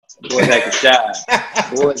Boys acting shy.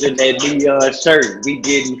 Boys in that neon shirt. We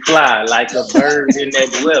getting fly like a bird in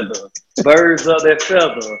that weather. Birds of that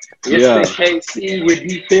feather. It's the KC with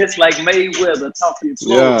defense like Mayweather. Talking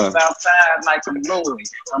slow, outside like I'm Lloyd.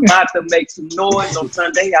 I'm about to make some noise on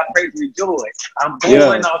Sunday. I praise rejoice. I'm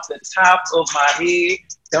going off the top of my head.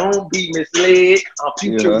 Don't be misled. I'm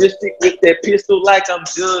futuristic with that pistol like I'm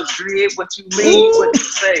Judge Dredd. What you mean? What you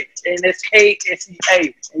say?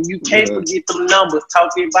 NSKSEA. And you can't forget them numbers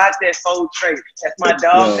talking about that full trait. That's my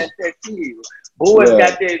dog. That's that field. Boys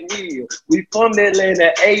got that wheel. We from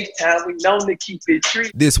Atlanta, H-Town. We known to keep it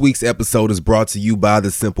treat. This week's episode is brought to you by The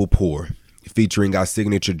Simple Pour, featuring our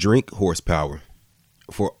signature drink, Horsepower.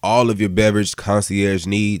 For all of your beverage concierge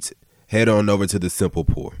needs, head on over to The Simple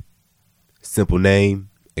Pour. Simple name,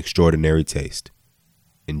 extraordinary taste.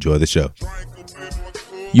 Enjoy the show.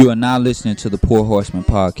 You are now listening to the Poor Horseman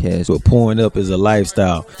podcast, where pouring up is a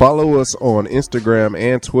lifestyle. Follow us on Instagram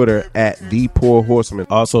and Twitter at The Poor Horseman.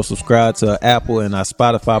 Also subscribe to our Apple and our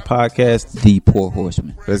Spotify podcast, The Poor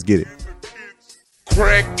Horseman. Let's get it.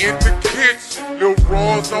 Crack in the kitchen, Lil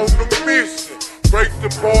Raw's on the mission. Break the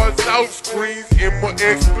bars out, screens in my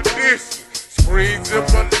expedition. Screens in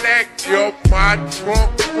my lack, yo, my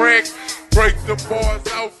trunk crack. Break the bars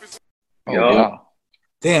out. Wow.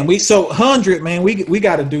 Damn, we so 100, man. We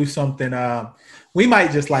got to do something. We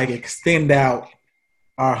might just like extend out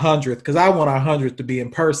our 100th because I want our 100th to be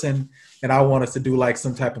in person, and I want us to do like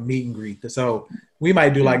some type of meet and greet. So we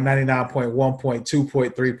might do like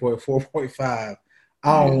 99.1.2.3.4.5.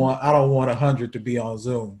 I don't want 100 to be on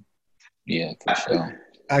Zoom. Yeah, for sure.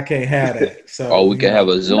 I can't have that. So we can have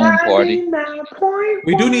a Zoom party.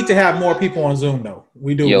 We do need to have more people on Zoom though.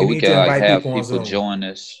 We do. Yeah, we we need can to invite like have people on Zoom. join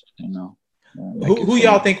us. You know. Who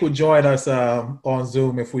y'all think would join us on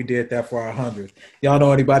Zoom if we did that for our 100th? Y'all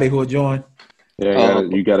know anybody who would join? Yeah,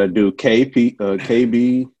 you got to do KB,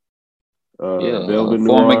 Velvet former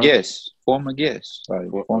Noir. guest. Former guest.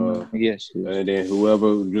 And then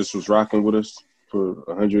whoever just was rocking with us for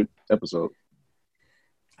 100 episodes.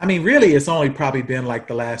 I mean, really, it's only probably been like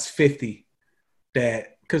the last 50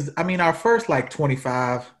 that, because I mean, our first like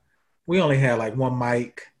 25, we only had like one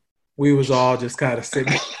mic. We was all just kind of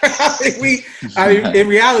sitting. In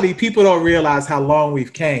reality, people don't realize how long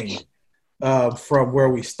we've came from where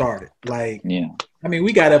we started. Like, I mean,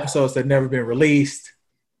 we got episodes that never been released.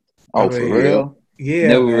 Oh, for real? Yeah,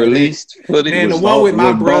 never released. Man, the one with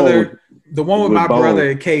my brother, brother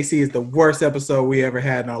and Casey is the worst episode we ever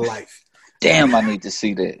had in our life. Damn, I need to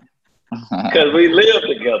see that. Because we live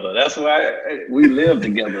together. That's why we live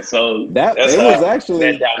together. So that was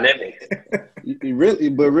actually that dynamic.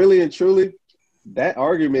 Really and truly, that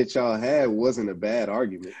argument y'all had wasn't a bad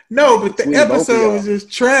argument. No, but the episode was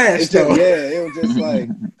just trash. It was just like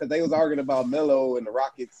because they was arguing about Melo and the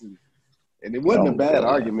Rockets, and it wasn't a bad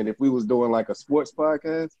argument if we was doing like a sports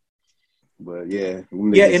podcast. But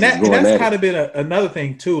and that's kind of been another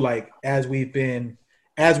thing too. Like as we've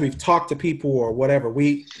talked to people or whatever,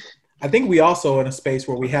 I think we also in a space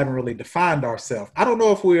where we haven't really defined ourselves. I don't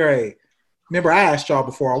know if we're remember I asked y'all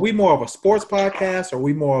before, are we more of a sports podcast or are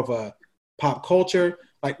we more of a pop culture?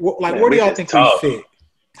 Where do y'all think we fit?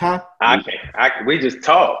 Huh? We just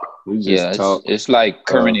talk. It's like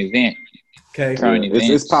current event. Okay.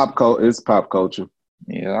 It's pop culture.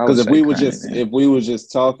 Yeah. Because if we were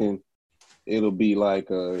just talking, it'll be like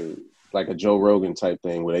a Joe Rogan type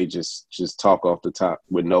thing where they just talk off the top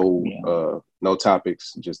with no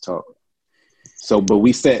topics, just talk. So, but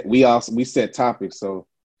we set topics, so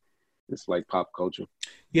it's like pop culture.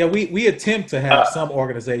 Yeah, we attempt to have some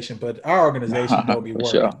organization, but our organization don't be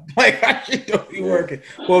working. Sure. Like actually don't be working.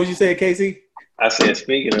 What was you saying, Casey? I said,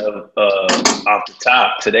 speaking of off the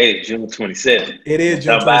top, today is June 27th. It is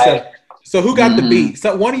June 27th. So who got the beat?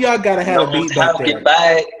 So one of y'all gotta have a beat back there.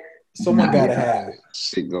 Someone gotta have it.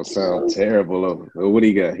 Shit gonna sound terrible. What do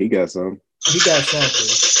he got? He got something. He got something.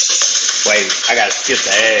 Wait, I gotta skip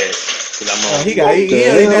the ads. He got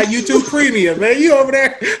YouTube Premium, man. You over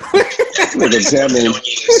there? Nigga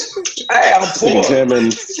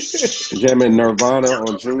jamming Nirvana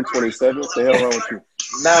on June 27th. The hell wrong with you?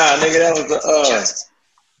 Nah, nigga, that was the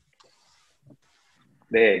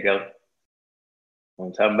There you go.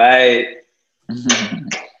 I'm talking about it.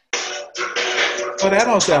 Oh, that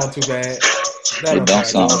don't sound too bad. It don't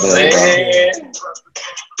sound bad.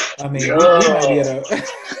 I mean, we might be at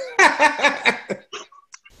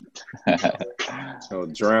so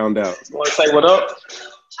drowned out. You want to say what up?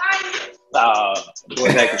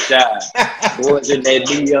 Boys acting shy. Boys in that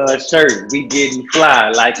neon shirt. We getting fly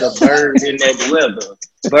like a bird in that weather.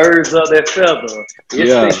 Birds of their feather.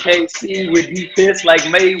 It's the KC with defense like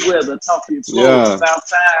Mayweather. Talking slow.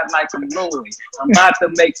 Outside like I'm Lloyd. I'm about to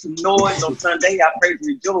make some noise on Sunday. I pray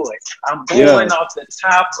rejoice. I'm going off the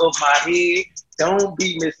top of my head. Don't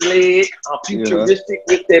be misled. I'm futuristic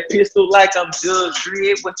with that pistol like I'm Judge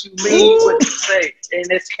Dredd. What you mean? What you say? And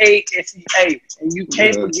it's KSEA. And you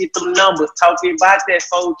can't forget them numbers. Talking about that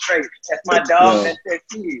full trade. That's my dog. That's that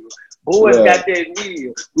kill. Boys got that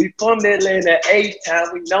wheel. We from Atlanta, H-Town.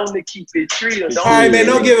 We known to keep it real. All right, man.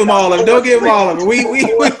 Don't give him all of it. Don't give him all of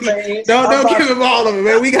it. Don't give him all of it,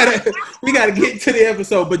 man. We gotta get to the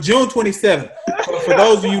episode. But June 27th. For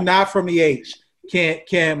those of you not from the H,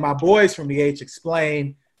 can my boys from the H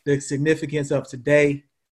explain the significance of today?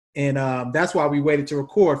 And that's why we waited to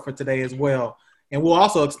record for today as well. And we'll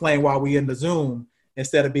also explain why we in the Zoom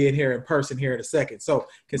instead of being here in person here in a second. So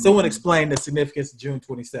can someone explain the significance of June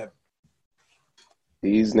 27th?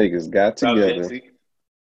 These niggas got together.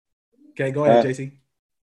 Okay, go ahead, JC.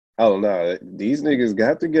 Oh, no. These niggas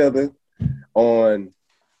got together on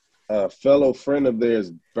a fellow friend of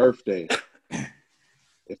theirs' birthday,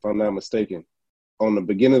 if I'm not mistaken. On the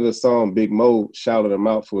beginning of the song, Big Mo shouted him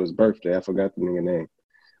out for his birthday. I forgot the nigga name.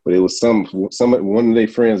 But it was one of their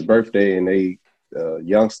friends' birthday, and they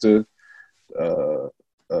youngster,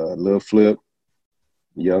 Lil Flip,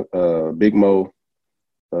 Big Mo,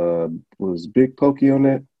 was Big Pokey on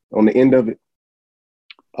that? On the end of it?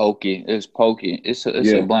 Pokey. It's Pokey. It's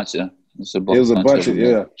a bunch of. It was a bunch of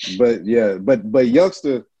But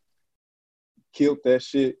youngster killed that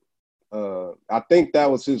shit. I think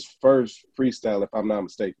that was his first freestyle, if I'm not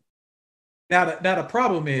mistaken. Now the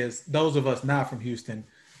problem is, those of us not from Houston,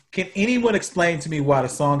 can anyone explain to me why the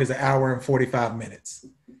song is 1 hour and 45 minutes?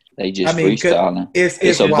 They just freestyling.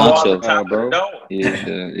 It's a bunch of bro.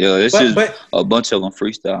 It's just a bunch of them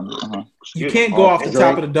freestyling. Uh-huh. You can't go off the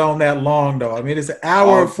top of the dome that long, though. I mean, it's 1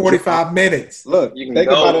 hour and 45 minutes. Look, you can think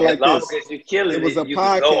go about it like as long this. As you kill it, it was a you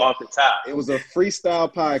podcast. Can go off the top. It was a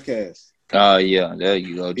freestyle podcast. Oh yeah, there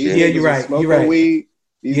you go. Yeah, you're right. Smoking weed.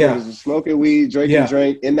 These niggas were smoking weed, drinking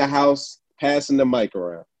drink in the house, passing the mic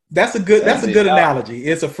around. That's a good analogy.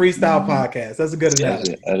 It's a freestyle podcast. That's a good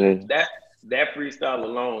analogy. That freestyle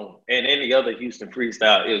alone and any other Houston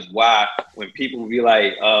freestyle is why when people be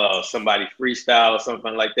like somebody freestyle or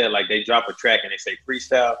something like that, like they drop a track and they say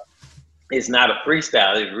freestyle, it's not a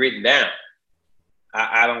freestyle, it's written down.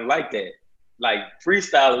 I don't like that. Like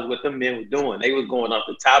freestyle is what them men were doing. They was going off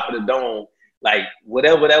the top of the dome, like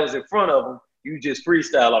whatever that was in front of them, you just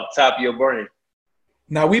freestyle off the top of your brain.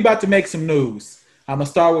 Now we about to make some news. I'm gonna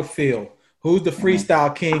start with Phil. Who's the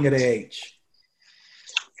freestyle king of the H?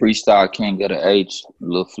 Freestyle king of the H,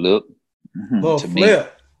 Lil Flip. Lil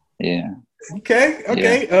Flip. Yeah. Okay.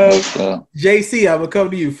 Yeah. JC, I'm gonna come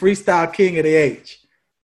to you. Freestyle king of the H.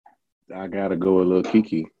 I gotta go with Lil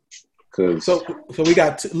Kiki. So we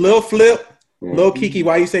got Lil Flip, Lil Kiki.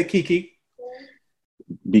 Why you say Kiki?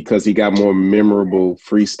 Because he got more memorable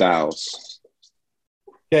freestyles.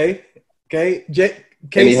 Okay. And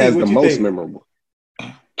he has the most memorable.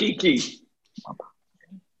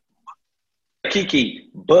 Kiki,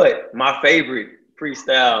 but my favorite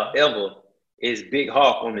freestyle ever is Big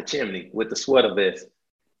Hawk on the Chimney with the sweater vest.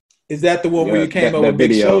 Is that the one where you came up with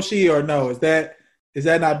Big Shoshi, or no? Is that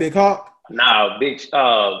not Big Hawk? Nah,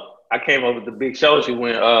 I came up with the Big Shoshi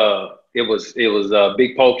when it was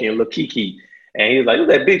Big Pokey and Lil Kiki, and he was like, "Who's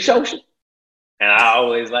that Big Shoshi?" And I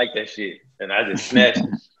always liked that shit, and I just snatched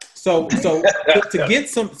it. So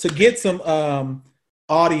to get some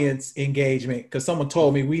audience engagement, because someone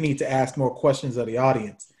told me we need to ask more questions of the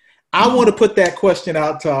audience. I want to put that question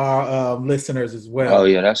out to our listeners as well. Oh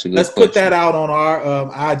yeah, that's a good Let's question. put that out on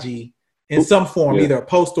our IG in some form, either a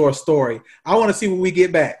post or a story. I want to see what we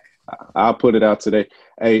get back. I'll put it out today.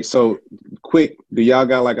 Hey, so quick, do y'all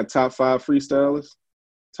got like a top 5 freestylers?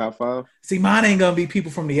 Top 5? See, mine ain't gonna be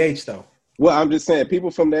people from the H though. Well, I'm just saying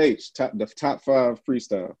people from the H, the top 5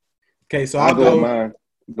 freestyle. Okay, so I'll go. Mine.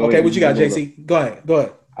 Okay, what you got, JC? Go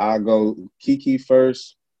ahead. I'll go Kiki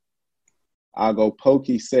first. I'll go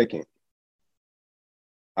Pokey second.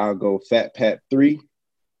 I'll go Fat Pat 3.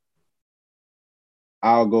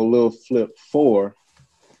 I'll go Lil Flip 4.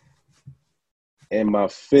 And my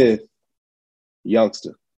 5th,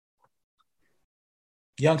 Youngster.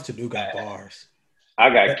 Youngster do got bars. I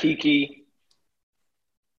got Kiki.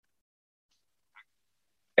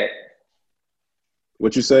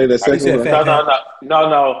 What you say? That second one?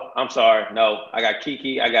 No. I'm sorry. No, I got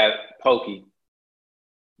Kiki. I got Pokey.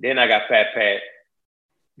 Then I got Fat Pat.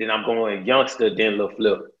 Then I'm going Youngster. Then Lil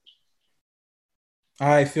Flip. All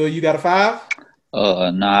right, Phil, you got a 5?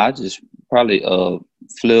 Nah, I just probably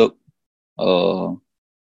Flip.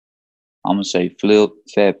 I'm gonna say Flip,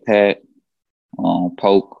 Fat Pat,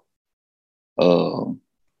 Poke,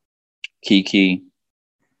 Kiki,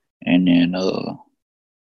 and then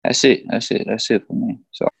that's it. That's it for me.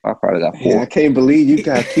 So I probably got 4. Yeah, I can't believe you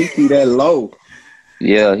got Kiki that low.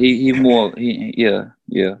 Yeah, he more yeah.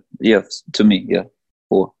 To me, yeah,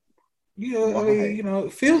 4. Yeah, I mean, you know,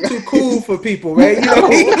 feel too cool for people, man. You know?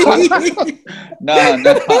 No,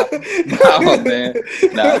 man.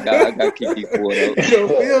 Nah, I got Kiki 4 though. You know,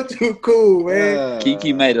 feel too cool, man.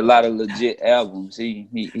 Kiki made a lot of legit albums. He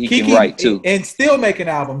Kiki can write too, and still making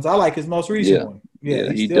albums. I like his most recent one.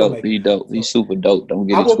 Yeah, he dope. He dope. He's super dope. Don't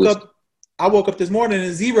get it twisted. I woke up this morning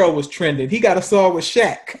and Zero was trending. He got a song with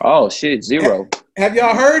Shaq. Oh shit, Zero. Have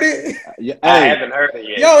y'all heard it? I haven't heard it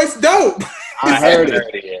yet. Yo, it's dope. I heard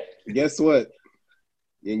it yet. Guess what?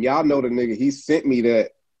 And y'all know the nigga. He sent me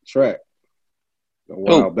that track a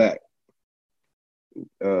while back.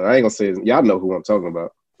 I ain't gonna say y'all know who I'm talking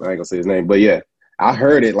about. I ain't gonna say his name, but yeah, I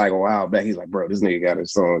heard it like a while back. He's like, bro, this nigga got a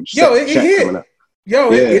song. Yo, it hit.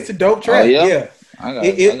 Yo, it's a dope track. Yeah.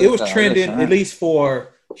 It was trending at least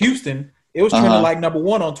for Houston. It was trending like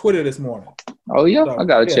 #1 on Twitter this morning. Oh yeah, so, I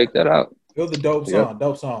gotta check that out. It was a dope song.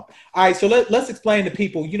 Dope song. All right, so let's explain to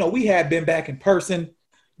people. You know, we had been back in person.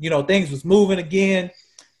 You know, things was moving again.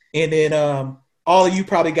 And then all of you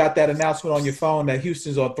probably got that announcement on your phone that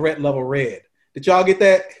Houston's on threat level red. Did y'all get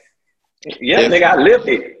that? Yeah, nigga, I lived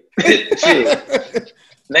it. Shit.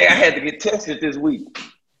 Nigga, I had to get tested this week.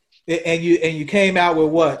 And you came out with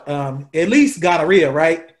what? At least gonorrhea,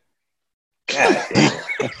 right? God damn.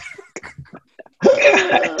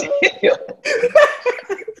 God damn.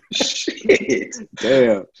 Shit.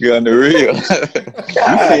 Damn. Gonorrhea. You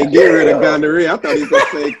can't get rid of gonorrhea. I thought he was going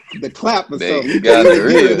to say the clap or something.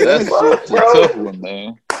 Gonorrhea. That's a tough one,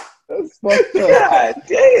 man. That's fucked up. God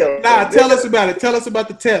damn. Nah, tell us about it. Tell us about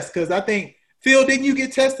the test. Because I think, Phil, didn't you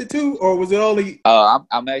get tested too? Or was it only...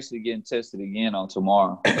 I'm actually getting tested again on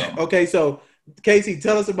tomorrow. So. Okay, so, Casey,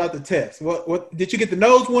 tell us about the test. What did you get, the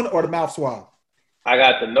nose one or the mouth swab? I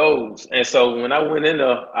got the nose. And so when I went in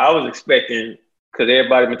there, I was expecting... Because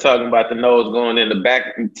everybody been talking about the nose going in the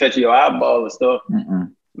back and touching your eyeball and stuff.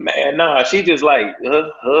 Mm-mm. Man, nah, she just like,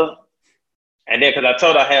 And then because I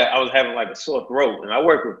told her I was having like a sore throat. And I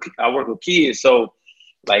work with kids. So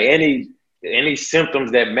like any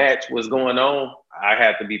symptoms that match what's going on, I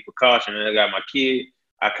have to be precautionate. And I got my kid.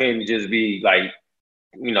 I couldn't just be like,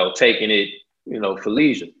 you know, taking it, you know, for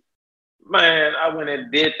leisure. Man, I went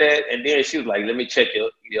and did that. And then she was like, let me check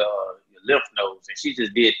your lymph nodes, and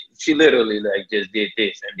she literally like just did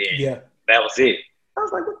this, and then that was it. I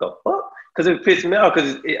was like, what the fuck? Because it pissed me off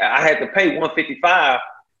because I had to pay $155,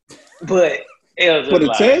 but it was for the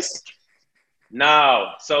like, test.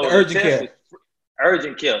 No, so urgent care.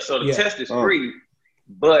 Urgent care. So the test is free,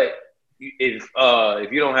 but if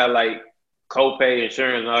you don't have like copay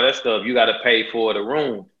insurance and all that stuff, you got to pay for the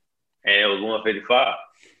room, and it was $155.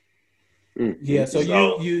 Yeah, so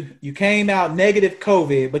you came out negative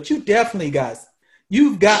COVID, but you've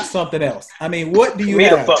got something else. I mean, what do you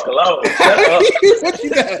have? Fuck alone. What you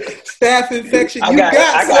got? Staph infection. I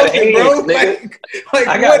got something, hands, bro. Nigga.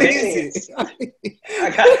 Like what is it? I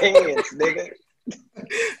got hands, nigga.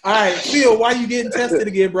 All right, Phil, why you getting tested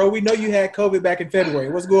again, bro? We know you had COVID back in February.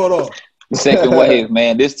 What's going on? Second wave,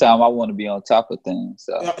 man. This time I want to be on top of things.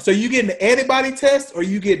 So you getting an antibody test or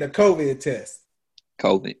you getting a COVID test?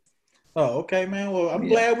 COVID. Oh, okay, man. Well, I'm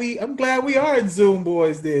glad we are in Zoom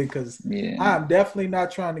boys then, because I'm definitely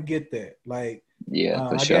not trying to get that. Like,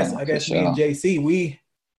 for I sure. guess me and JC, we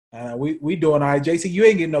doing all right. JC, you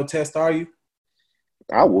ain't getting no test, are you?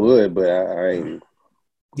 I would, but I ain't.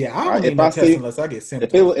 Yeah, I don't need no test unless I get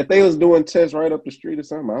symptoms. If they was doing tests right up the street or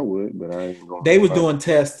something, I would, but I ain't going. They was doing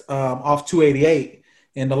tests off 288,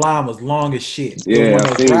 and the line was long as shit. Yeah, it was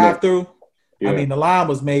one of those drive-through. Yeah. I mean, the line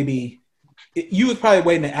was you was probably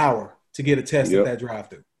waiting an hour to get a test at that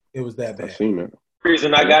drive-through. It was that bad. I seen that. The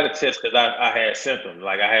reason I got a test because I had symptoms.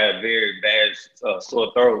 Like I had very bad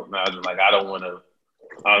sore throat, and I was like, I don't want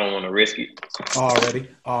to risk it. Already.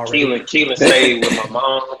 Keelan stayed with my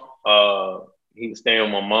mom. He was staying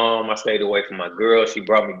with my mom. I stayed away from my girl. She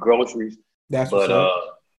brought me groceries.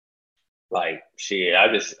 Like shit,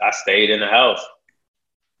 I stayed in the house.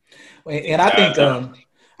 And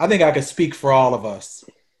I think I can speak for all of us.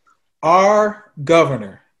 Our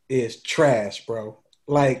governor is trash, bro.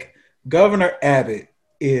 Like Governor Abbott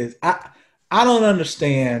is. I don't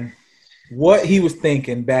understand what he was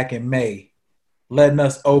thinking back in May, letting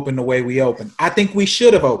us open the way we opened. I think we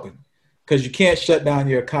should have opened because you can't shut down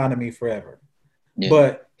your economy forever. Yeah.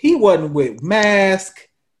 But he wasn't with masks.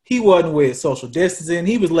 He wasn't with social distancing.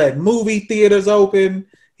 He was letting movie theaters open.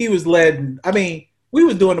 He was letting. I mean, we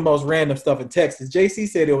was doing the most random stuff in Texas. JC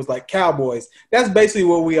said it was like cowboys. That's basically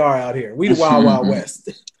what we are out here. We the Wild Wild West.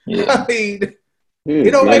 Yeah. I mean,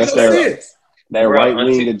 it don't make no sense. That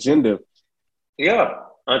right-wing agenda. Yeah.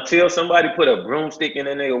 Until somebody put a broomstick in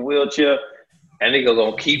that nigga wheelchair, that nigga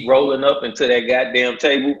gonna keep rolling up into that goddamn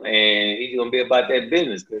table, and he's gonna be about that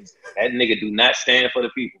business, because that nigga do not stand for the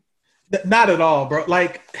people. Not at all, bro.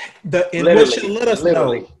 Like, what should let us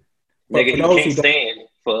know. Nigga, he can't stand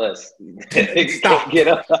for us. Stop. Get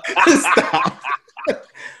up. Stop.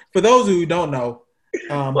 For those who don't know,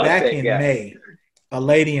 back in May, a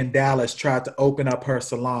lady in Dallas tried to open up her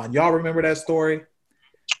salon. Y'all remember that story?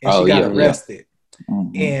 And she got arrested. Yeah.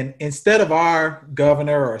 Mm-hmm. And instead of our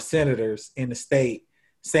governor or senators in the state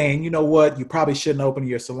saying, you know what, you probably shouldn't open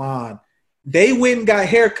your salon, they went and got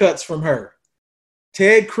haircuts from her.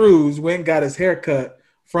 Ted Cruz went and got his haircut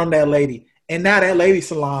from that lady. And now that lady's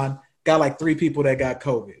salon got like 3 people that got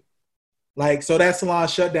COVID. Like, so that salon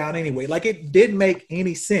shut down anyway. Like, it didn't make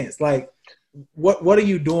any sense. Like, what are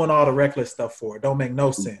you doing all the reckless stuff for? It don't make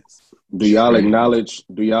no sense. Do y'all acknowledge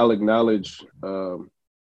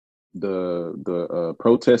the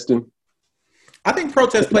protesting? I think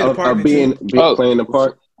protests played a part playing a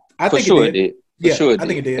part. I think it did. Yeah, I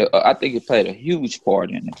think it did. I think it played a huge part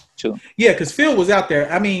in it too. Yeah, because Phil was out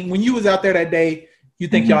there. I mean, when you was out there that day, you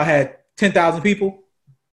think y'all had 10,000 people?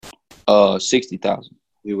 60,000.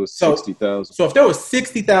 It was 60,000. So if there was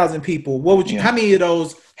 60,000 people, what would you? How many of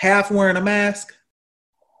those half wearing a mask?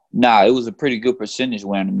 Nah, it was a pretty good percentage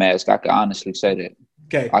wearing a mask. I can honestly say that.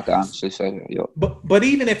 Okay, I can honestly say that. Yeah. But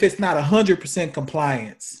even if it's not 100%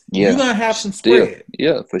 compliance, you're gonna have some spread.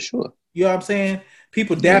 Yeah, for sure. You know what I'm saying?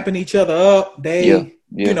 People dapping each other up. They,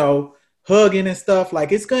 you know, hugging and stuff.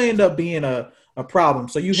 Like, it's gonna end up being a problem.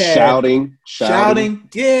 So you have shouting.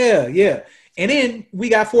 Yeah. And then we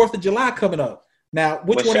got 4th of July coming up. Now,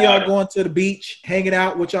 which one of y'all going to the beach, hanging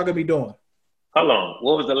out? What y'all gonna be doing? Hold on.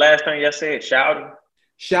 What was the last thing y'all said?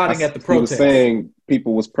 Shouting at the protest. He was saying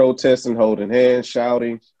people was protesting, holding hands,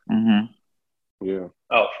 shouting. Mm-hmm. Yeah.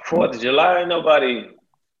 Oh, 4th of July, nobody.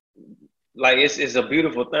 Like, it's a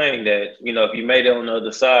beautiful thing that, you know, if you made it on the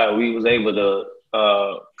other side, we was able to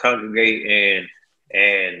congregate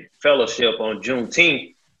and fellowship on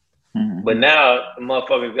Juneteenth. Mm-hmm. But now the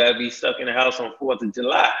motherfuckers gotta be stuck in the house on 4th of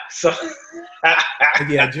July. So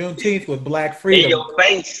yeah, Juneteenth with Black freedom. In your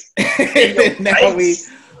face. Now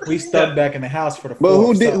we stuck back in the house for the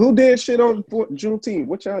 4th. But who did shit on Juneteenth?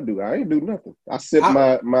 What y'all do? I ain't do nothing. I sipped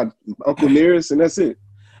my Uncle Nearest and that's it.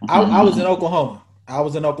 I was in Oklahoma.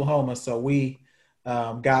 So we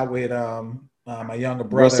got with my younger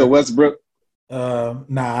brother. Russell Westbrook. Nah,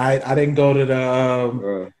 I didn't go to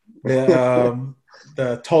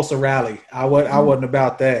the Tulsa rally. I wasn't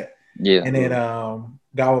about that. Yeah. And then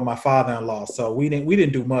got with my father-in-law. So we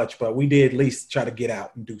didn't do much, but we did at least try to get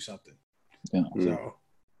out and do something. Yeah.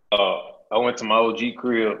 So I went to my OG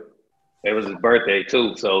crib. It was his birthday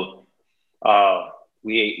too. So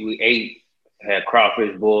we ate, had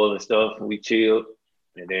crawfish boil and stuff, and we chilled.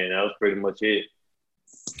 And then that was pretty much it.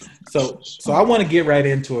 So I want to get right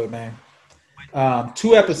into it, man.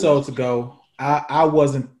 2 episodes ago, I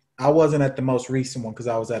wasn't at the most recent one because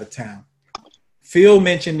I was out of town. Phil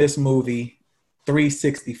mentioned this movie,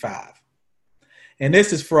 365. And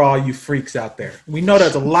this is for all you freaks out there. We know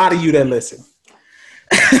there's a lot of you that listen.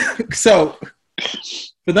 So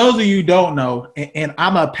for those of you who don't know, and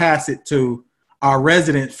I'm going to pass it to our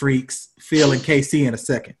resident freaks, Phil and KC, in a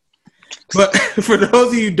second. But for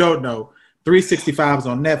those of you who don't know, 365 is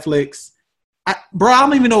on Netflix. I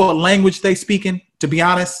don't even know what language they speaking, to be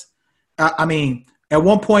honest. I mean, at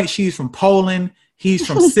one point she's from Poland, he's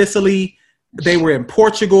from Sicily. They were in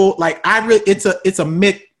Portugal. Like, it's a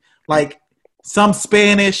mix, like some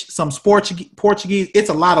Spanish, some Portuguese. It's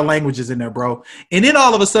a lot of languages in there, bro. And then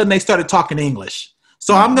all of a sudden they started talking English.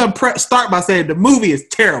 So I'm going to start by saying the movie is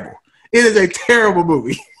terrible. It is a terrible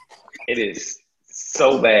movie. It is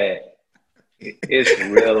so bad. It's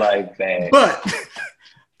real life bad. But,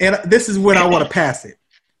 and this is when I want to pass it.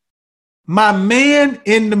 My man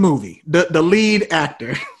in the movie, the lead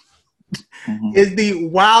actor, is the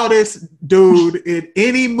wildest dude in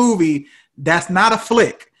any movie that's not a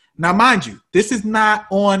flick. Now, mind you, this is not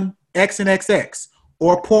on XNXX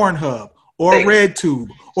or Pornhub or RedTube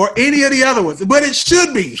or any of the other ones, but it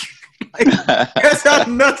should be. Like, that's how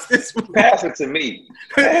nuts this movie. Pass it to me.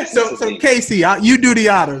 So Casey, you do the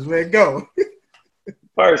honors, man. Go.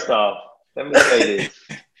 First off, let me say this.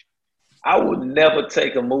 I would never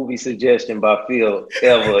take a movie suggestion by Phil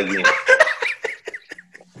ever again.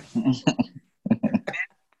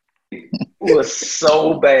 It was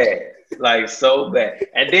so bad. Like, so bad.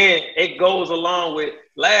 And then it goes along with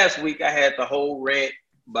last week I had the whole rant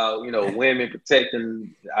about, women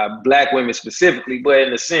protecting black women specifically, but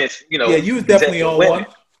in a sense, yeah, you was definitely on women. one.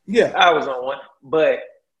 Yeah, I was on one. But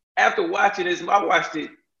after watching this, I watched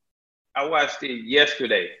it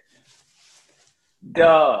yesterday.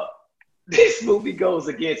 Duh. This movie goes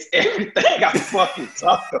against everything I fucking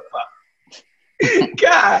talk about.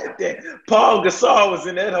 God damn. Paul Gasol was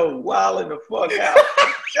in that whole wilding the fuck out.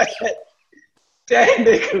 that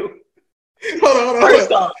nigga. Hold on.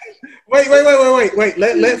 First off. Wait.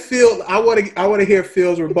 Let Phil. I want to hear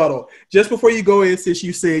Phil's rebuttal. Just before you go in, since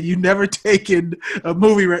you said you never taken a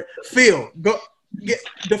movie. Phil, go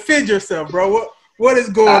defend yourself, bro. What is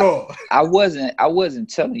going on? I wasn't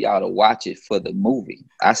telling y'all to watch it for the movie.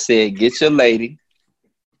 I said get your lady,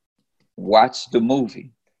 watch the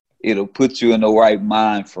movie. It'll put you in the right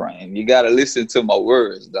mind frame. You gotta listen to my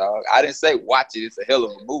words, dog. I didn't say watch it. It's a hell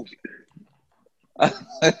of a movie.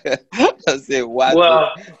 I said watch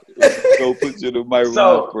it. Go put you in the right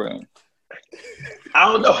mind frame. I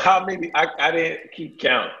don't know how many. I didn't keep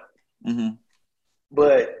count. Mm-hmm.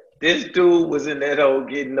 But this dude was in that hole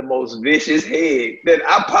getting the most vicious head that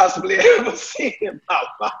I possibly ever seen in my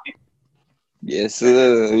life. Yes,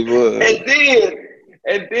 sir. He was.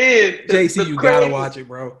 And then JC, you gotta watch it,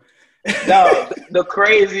 bro. No, the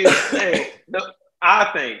craziest thing, I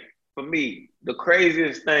think, for me, the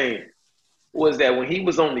craziest thing was that when he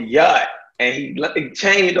was on the yacht and he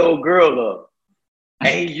chained the old girl up,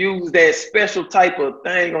 and he used that special type of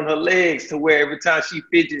thing on her legs to where every time she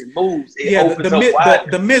fidgets and moves, it opens up wider.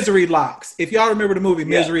 The Misery locks. If y'all remember the movie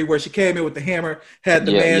Misery, where she came in with the hammer, had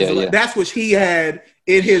the man's that's what he had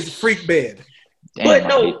in his freak bed. Damn, but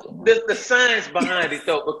no, the science behind it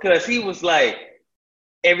though, because he was like,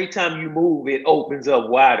 every time you move, it opens up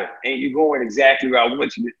wider, and you're going exactly where I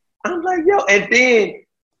want you to. I'm like, yo, and then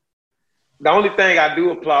the only thing I do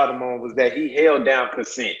applaud him on was that he held down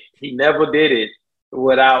consent. He never did it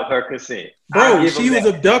without her consent. Bro, she was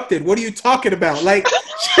abducted. What are you talking about? Like,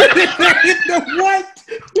 what?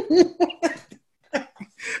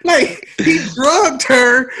 Like, he drugged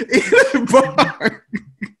her in the bar.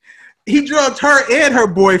 He drugged her and her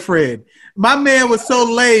boyfriend. My man was so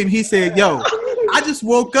lame. He said, yo, I just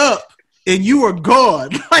woke up and you were gone.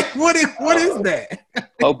 Like, what is that?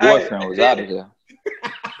 Her boyfriend was out of there.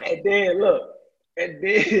 And then, look. And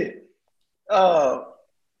then,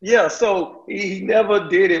 so he never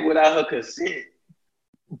did it without her consent.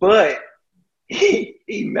 But he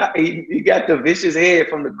got the vicious head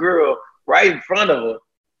from the girl right in front of her.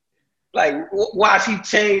 Like, while she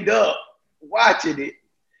chained up, watching it.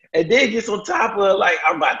 And then gets on top of her like,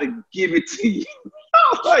 I'm about to give it to you. I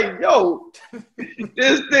was like, yo,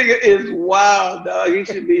 this nigga is wild, dog. He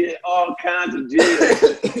should be in all kinds of jails.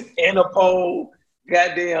 Interpol,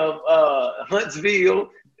 goddamn Huntsville.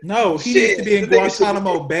 No, he needs to be in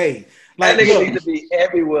Guantanamo Bay. Like, that nigga needs to be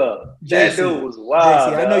everywhere. That dude was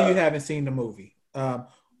wild. JC, I know you haven't seen the movie.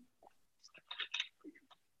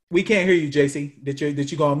 We can't hear you, JC.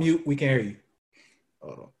 Did you go on mute? We can't hear you.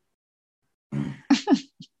 Hold on.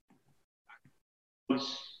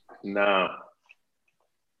 No.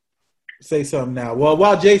 Say something now. Well,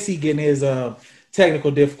 while JC getting his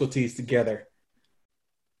technical difficulties together,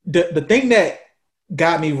 the thing that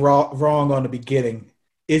got me wrong on the beginning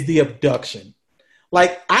is the abduction.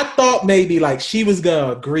 Like, I thought maybe like she was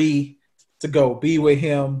gonna agree to go be with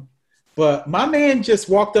him, but my man just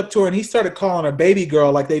walked up to her and he started calling her baby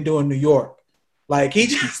girl like they do in New York. Like, he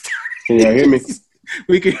just can you hear me?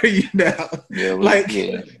 We can hear you now.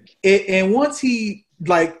 Yeah, and once he,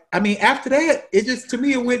 like, I mean, after that, it just, to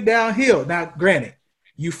me, it went downhill. Now, granted,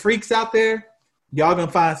 you freaks out there, y'all gonna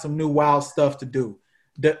find some new wild stuff to do.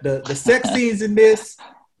 The sex scenes in this,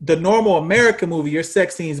 the normal American movie, your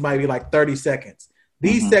sex scenes might be like 30 seconds.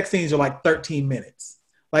 These sex scenes are like 13 minutes.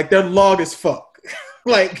 Like, they're long as fuck.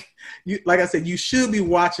 Like I said, you should be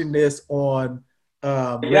watching this on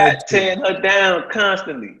you got tearing her down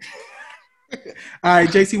constantly. All right,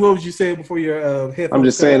 JC, what was you saying before your headphones? I'm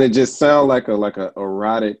just saying it just sounds like a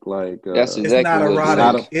erotic, like that's exactly it's not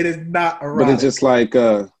erotic. It is not erotic. But it's just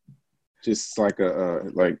like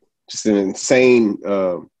an insane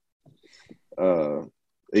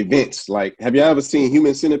events. Like, have you ever seen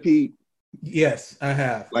Human Centipede? Yes, I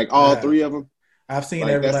have. Like all three of them. I've seen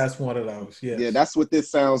every last one of those. Yes. Yeah, that's what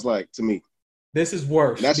this sounds like to me. This is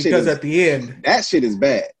worse because at the end, that shit is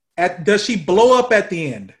bad. Does she blow up at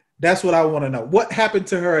the end? That's what I want to know. What happened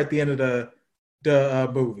to her at the end of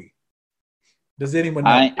the movie? Does anyone know?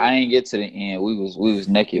 I ain't get to the end. We was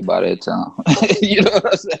naked by that time. You know what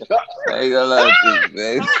I'm saying? I ain't gonna lie to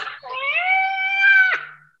you, man.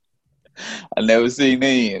 I never seen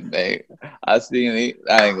him, man. I seen it.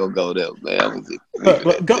 I ain't gonna go there, man.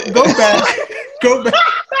 Go back. Go back.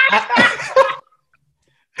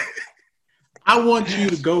 I want you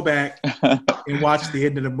to go back and watch the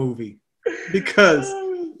end of the movie because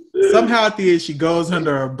somehow at the end she goes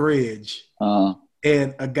under a bridge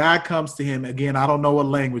and a guy comes to him. Again, I don't know what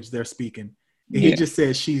language they're speaking. And he just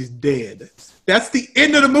says she's dead. That's the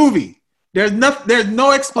end of the movie. There's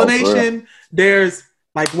no explanation. There's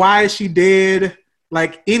like, why is she dead?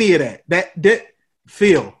 Like any of that. That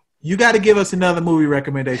Phil, you got to give us another movie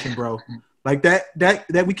recommendation, bro. Like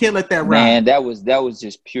that we can't let that ride. Man, that was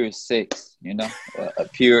just pure sex, you know, a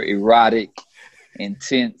pure erotic,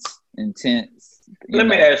 intense. Let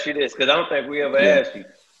me ask you this, because I don't think we ever asked you.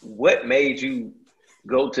 What made you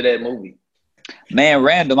go to that movie? Man,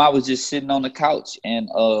 random. I was just sitting on the couch and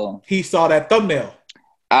he saw that thumbnail.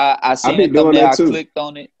 I seen the thumbnail.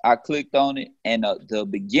 I clicked on it, and the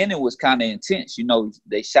beginning was kind of intense. You know,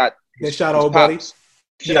 they shot old buddies.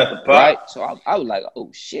 Right. So I was like,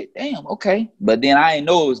 oh shit, damn, okay. But then I didn't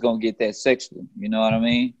know it was gonna get that sexual. You know what I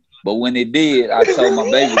mean? But when it did, I told my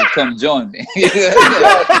baby to come join me.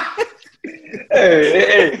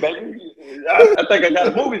 Hey, baby. I think I got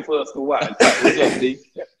a movie for us to watch. What's up, D?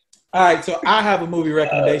 All right, so I have a movie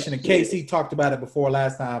recommendation, and KC talked about it before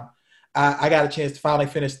last time. I got a chance to finally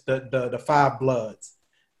finish the Five Bloods,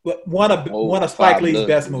 but one of Spike Lee's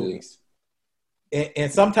best movies.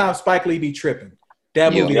 And sometimes Spike Lee be tripping.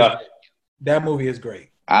 That movie is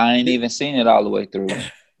great. I ain't even seen it all the way through.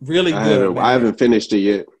 Really good. I haven't finished it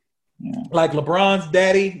yet. Yeah. Like LeBron's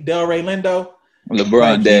daddy, Delray Lindo.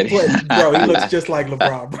 LeBron daddy. Bro, he looks just like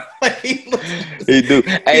LeBron, bro. He do.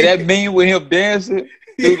 Hey, that meme with him dancing.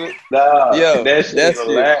 That shit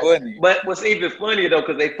funny. But what's even funnier though,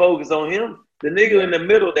 because they focus on him, the nigga in the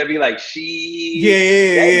middle that be like, she.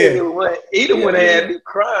 Yeah. He the one that had me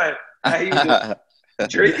crying. He was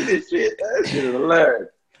just drinking this shit. That shit is hilarious.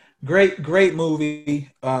 Great movie.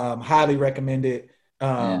 Highly recommended.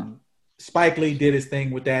 Spike Lee did his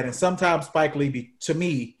thing with that, and sometimes Spike Lee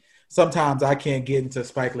sometimes I can't get into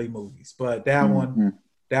Spike Lee movies, but that one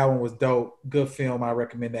was dope. Good film. I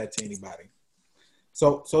recommend that to anybody.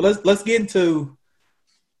 So let's get into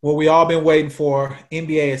what we all been waiting for.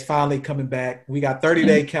 NBA is finally coming back. We got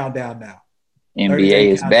 30-day countdown now.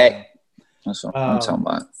 NBA is back. That's what I'm talking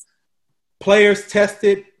about. Players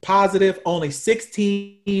tested positive. Only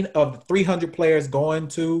 16 of the 300 players going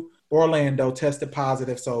to Orlando tested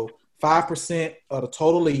positive. So 5% of the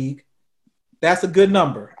total league. That's a good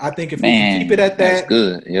number. I think if we can keep it at that. That's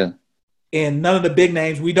good, yeah. And none of the big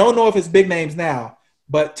names. We don't know if it's big names now.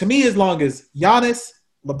 But to me, as long as Giannis,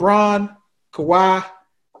 LeBron, Kawhi,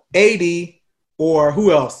 AD, or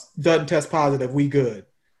who else doesn't test positive, we good.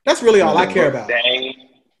 That's really all I care about. Dame.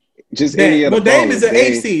 Just any other. Well, Dame is an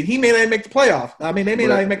 8 seed. He may not make the playoff. I mean, they may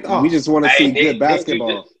not even make the off. We just want to see good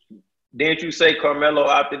basketball. Didn't you say Carmelo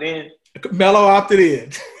opted in? Melo opted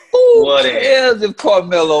in. Who cares if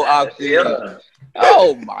Carmelo opted in?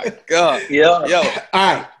 Oh, my God. Yeah. Yo.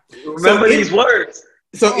 All right. Remember these words.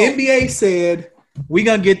 So NBA said we're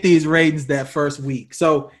going to get these ratings that first week.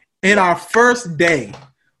 So in our first day,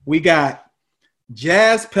 we got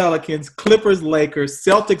Jazz, Pelicans, Clippers, Lakers,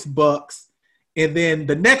 Celtics, Bucks. And then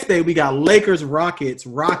the next day, we got Lakers, Rockets.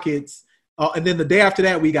 And then the day after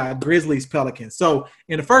that, we got Grizzlies, Pelicans. So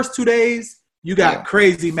in the first 2 days, you got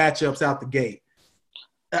crazy matchups out the gate.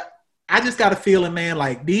 I just got a feeling, man,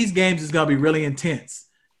 like these games is going to be really intense.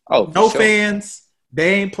 Oh, no fans.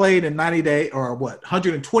 They ain't played in 90 days or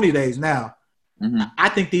 120 days now. Mm-hmm. I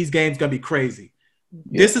think these games going to be crazy.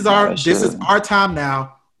 Yeah, this is our time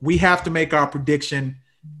now. We have to make our prediction.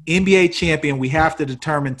 NBA champion, we have to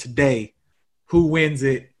determine today who wins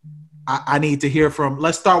it. I need to hear from –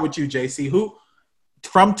 let's start with you, JC. Who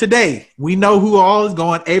from today, we know who all is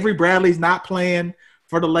going. Avery Bradley's not playing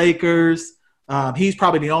for the Lakers. He's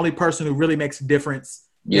probably the only person who really makes a difference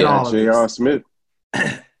in all of this. J.R. Smith.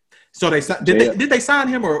 So did they sign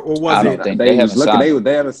him or was I don't it? think they haven't signed him.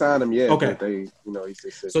 They haven't signed him yet. Okay. But he's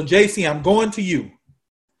just so JC, I'm going to you.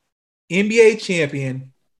 NBA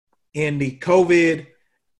champion in the COVID.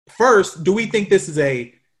 First, do we think this is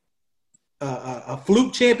a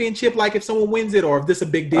fluke championship? Like if someone wins it, or if this is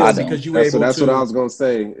a big deal because you were able to? That's what I was gonna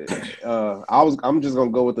say. I'm just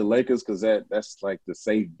gonna go with the Lakers because that's like the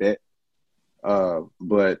safe bet.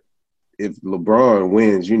 But if LeBron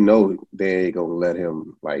wins, they ain't gonna let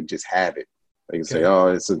him like just have it. They can say, "Oh,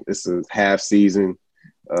 it's a half season."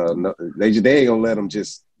 No, they ain't gonna let him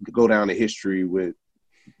just go down to history with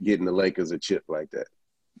getting the Lakers a chip like that.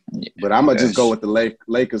 Yeah, but I'm gonna just go with the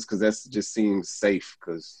Lakers because that just seems safe.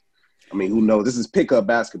 Because I mean, who knows? This is pickup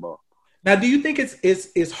basketball. Now, do you think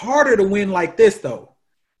it's harder to win like this though?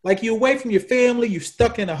 Like you're away from your family, you're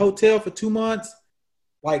stuck in a hotel for 2 months.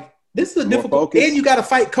 Like this is a difficult, and you got to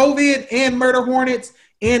fight COVID and murder hornets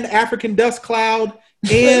and African dust cloud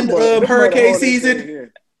and hurricane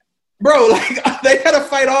season, bro. Like they got to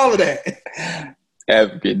fight all of that.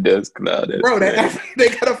 African dust cloud, bro. They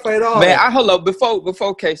got to fight all. Man, that. hold up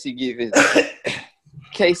before Casey give it.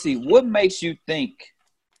 Casey, what makes you think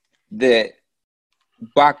that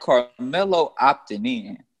by Carmelo opting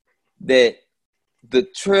in, that the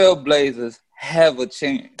Trailblazers have a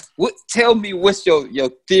chance? Tell me what's your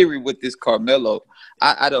theory with this Carmelo.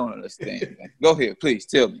 I don't understand. Man. Go ahead, please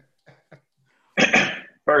tell me.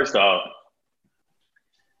 First off,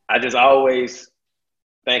 I just always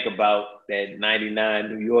think about that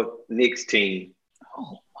 99 New York Knicks team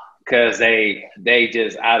because they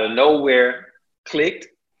just out of nowhere clicked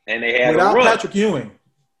and they had without a run. Patrick Ewing.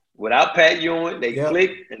 Without Pat Ewing, they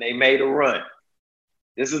clicked and they made a run.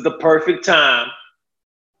 This is the perfect time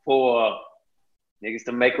for niggas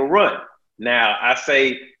to make a run. Now, I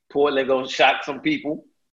say Portland gonna shock some people.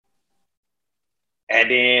 And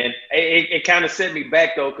then it kind of set me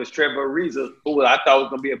back, though, because Trevor Ariza, who I thought was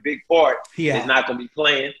going to be a big part, is not going to be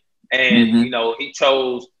playing. And, you know, he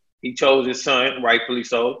chose his son, rightfully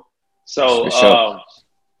so. So, sure.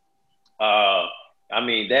 I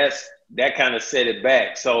mean, that kind of set it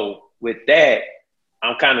back. So, with that,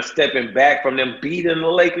 I'm kind of stepping back from them beating the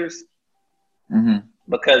Lakers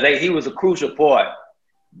because he was a crucial part.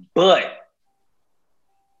 But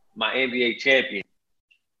my NBA champion,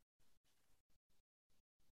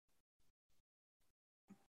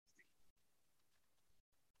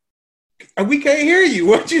 we can't hear you.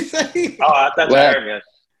 What'd you say? Oh, I thought you heard me.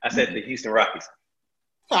 I said the Houston Rockets.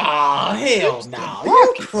 Oh, hell no.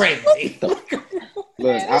 You crazy.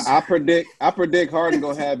 Look, I predict Harden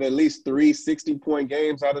gonna have at least 3 60-point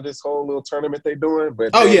games out of this whole little tournament they doing.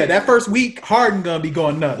 But that first week, Harden gonna be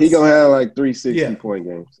going nuts. He gonna have like 3 60-point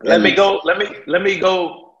games. Let me go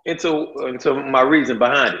into my reason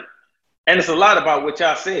behind it. And it's a lot about what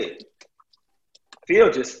y'all said.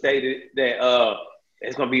 Phil just stated that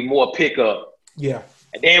it's gonna be more pickup. Yeah.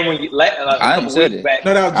 And then when you I didn't say that. back,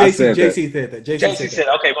 no, JC said that. JC said,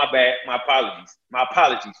 okay, my bad. My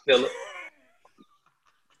apologies, Philip.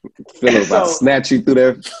 Philip about to snatch you through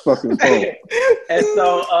that fucking phone. And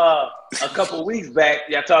so a couple of weeks back,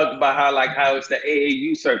 y'all talked about how it's the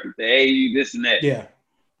AAU circuit, the AAU this and that. Yeah.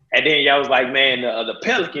 And then y'all was like, man, the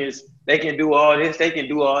Pelicans, they can do all this, they can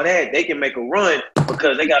do all that. They can make a run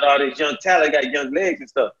because they got all this young talent, they got young legs and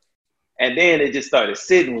stuff. And then it just started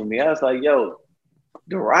sitting with me. I was like, yo,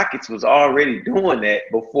 the Rockets was already doing that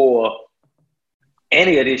before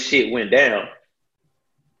any of this shit went down.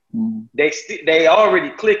 They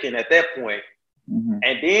already clicking at that point. And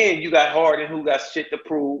then you got Harden who got shit to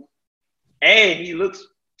prove. And he looks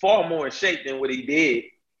far more in shape than what he did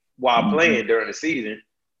while playing during the season.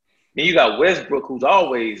 Then you got Westbrook who's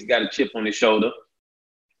always got a chip on his shoulder.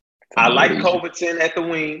 I like Covington at the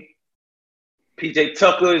wing. PJ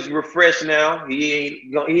Tucker is refreshed now. He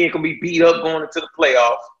ain't gonna be beat up going into the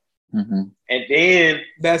playoffs. And then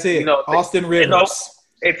that's it. Austin Rivers.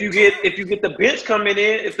 If you get the bench coming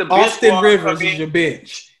in, if the Austin Rivers is your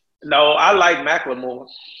bench. No, I like McLemore.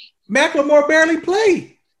 McLemore barely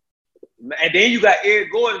played. And then you got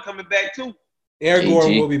Eric Gordon coming back too. Eric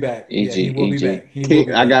Gordon will be back. He will be back.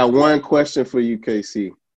 I got one question for you,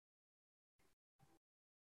 KC.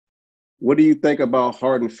 What do you think about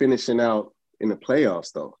Harden finishing out in the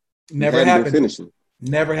playoffs, though? Never happened. Finishing.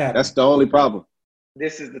 Never happened. That's the only problem.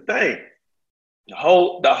 This is the thing. The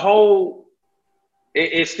whole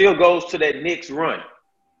it still goes to that Knicks run.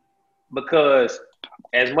 Because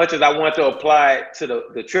as much as I want to apply it to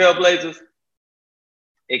the Trailblazers,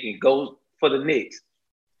 it can go for the Knicks.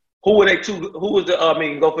 Go for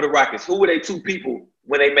the Rockets. Who were they two people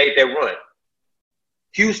when they made that run?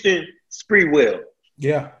 Houston, Sprewell.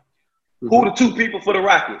 Yeah. Who were the two people for the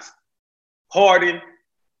Rockets? Harden,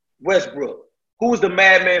 Westbrook. Who was the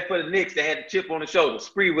madman for the Knicks that had the chip on the shoulder?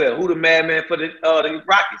 Sprewell. Who the madman for the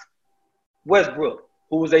Rockets? Westbrook.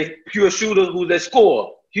 Who was a pure shooter? Who was a scorer?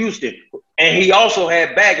 Houston. And he also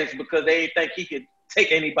had baggage because they didn't think he could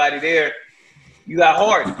take anybody there. You got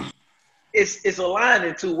Harden. It's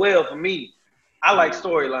aligning too well for me. I like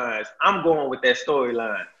storylines. I'm going with that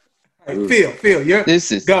storyline. Hey, Phil,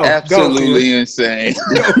 this is absolutely insane.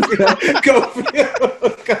 Go,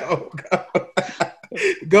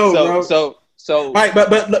 bro. So, all right,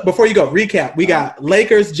 but before you go, recap. We got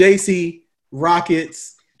Lakers, JC,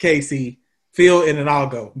 Rockets, KC, Phil, and then I'll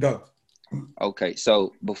go. Go. Okay,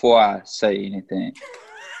 so before I say anything,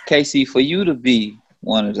 KC, for you to be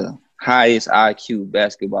one of the highest IQ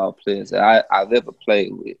basketball players that I've ever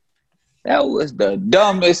played with. That was the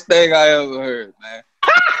dumbest thing I ever heard, man.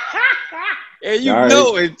 And you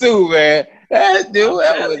know it too, man. That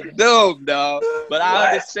was dumb, dog. But I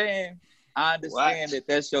understand that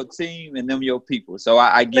that's your team and them your people. So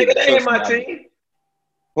I get it. They ain't my team.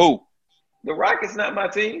 Who? The Rockets not my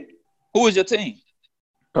team. Who is your team?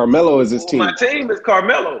 Carmelo is his team. My team is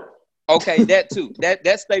Carmelo. Okay, that too.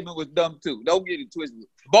 That statement was dumb too. Don't get it twisted.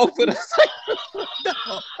 Both of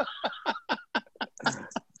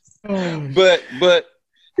them. But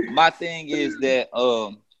my thing is that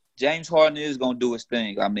James Harden is gonna do his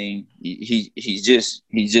thing. I mean, he's just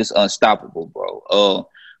unstoppable, bro.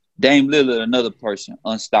 Dame Lillard, another person,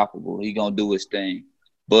 unstoppable. He gonna do his thing.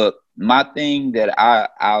 But my thing that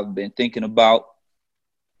I've been thinking about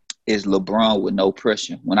is LeBron with no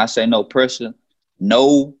pressure. When I say no pressure,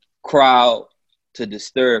 no crowd to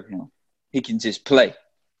disturb him. He can just play.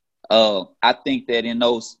 I think that in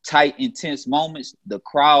those tight, intense moments, the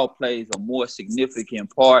crowd plays a more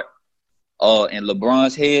significant part in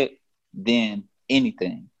LeBron's head than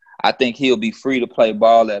anything. I think he'll be free to play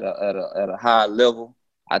ball at a high level.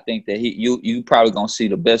 I think that you probably gonna see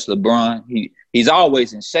the best LeBron. He's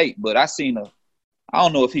always in shape, but I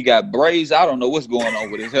don't know if he got braids. I don't know what's going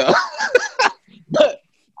on with his hair. But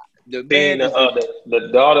the man, the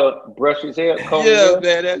daughter brush his hair. Yeah,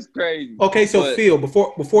 man, that's crazy. Okay, so Phil,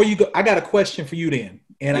 before you go, I got a question for you then,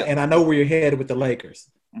 and I know where you're headed with the Lakers.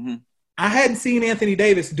 Mm-hmm. I hadn't seen Anthony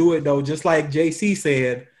Davis do it though, just like JC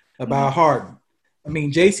said about Harden. I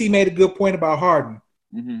mean, JC made a good point about Harden.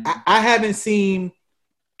 Mm-hmm. I haven't seen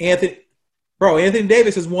Anthony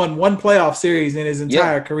Davis has won one playoff series in his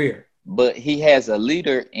entire career. But he has a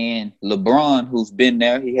leader in LeBron who's been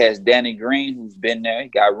there. He has Danny Green who's been there. He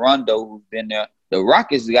got Rondo who's been there. The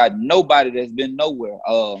Rockets got nobody that's been nowhere.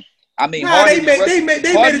 I mean, they made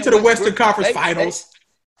it to the Western Conference Finals.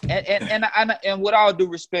 And with all due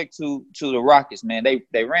respect to the Rockets, man,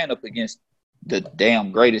 they ran up against the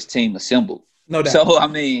damn greatest team assembled. No doubt. So I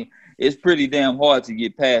mean, it's pretty damn hard to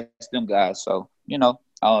get past them guys. So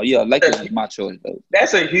Lakers is my choice though.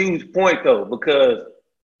 That's a huge point though, because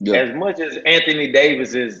as much as Anthony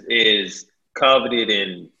Davis is coveted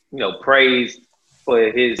and praised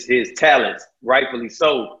for his talents, rightfully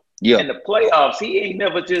so. Yeah. In the playoffs, he ain't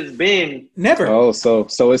never just been never. Oh, so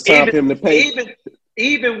it's time for him to pay.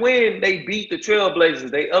 Even when they beat the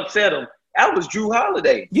Trailblazers, they upset them. That was Drew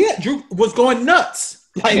Holiday. Yeah, Drew was going nuts.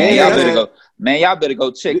 Like, y'all better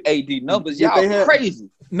go check AD numbers. Y'all crazy.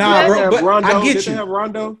 Nah, bro, but Rondo? I get Did you. They have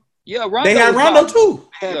Rondo? Yeah, Rondo. They had Rondo too.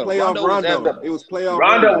 They had playoff Rondo. It was playoff.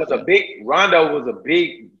 Rondo was a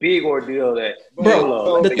big ordeal. That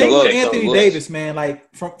bro. The thing with Anthony Davis, man,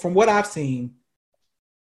 like from what I've seen,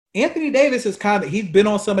 Anthony Davis is he's been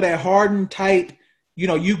on some of that Harden type.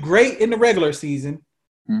 You great in the regular season,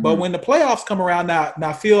 but when the playoffs come around,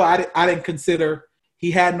 now Phil, I didn't consider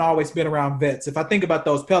he hadn't always been around vets. If I think about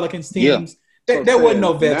those Pelicans teams. There wasn't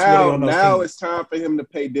no vets really on those teams. Now it's time for him to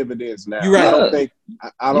pay dividends. Now you're right.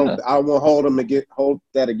 I won't hold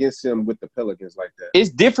that against him with the Pelicans like that.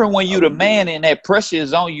 It's different when you the man and that pressure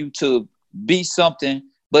is on you to be something,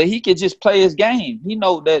 but he could just play his game. He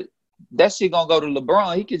know that shit gonna go to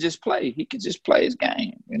LeBron. He could just play. He could just play his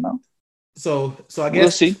game. So I guess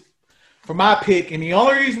we'll see. For my pick, and the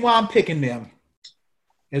only reason why I'm picking them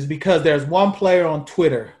is because there's one player on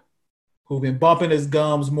Twitter who's been bumping his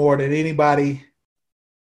gums more than anybody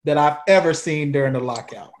that I've ever seen during the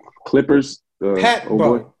lockout. Clippers. Pat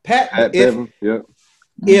Beverly. Yeah.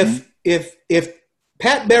 If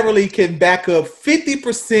Pat Beverly can back up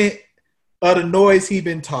 50% of the noise he's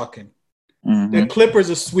been talking, the Clippers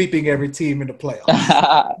are sweeping every team in the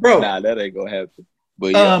playoffs. Bro, nah, that ain't gonna happen.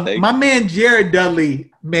 But my man Jared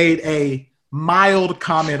Dudley made a mild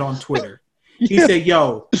comment on Twitter. He said,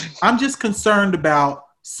 "Yo, I'm just concerned about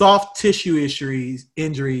soft tissue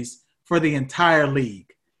injuries for the entire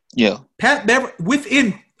league." Yeah. Pat Beverly,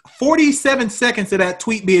 within 47 seconds of that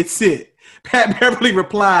tweet being sent, Pat Beverly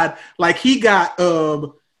replied like he got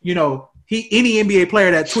any NBA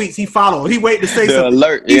player that tweets he followed. He waited to say something.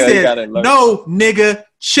 Alert. He said, "No, nigga,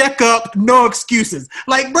 check up, no excuses."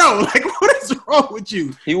 Like, bro, like what is wrong with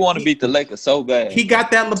you? He want to beat the Lakers so bad. He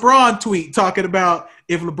got that LeBron tweet talking about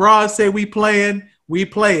if LeBron say we playing, we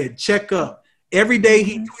playing. Check up. Every day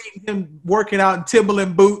he tweeted him working out in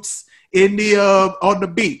Timberland boots in the on the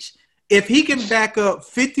beach. If he can back up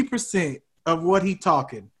 50% of what he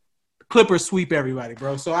talking, the Clippers sweep everybody,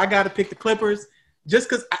 bro. So I got to pick the Clippers just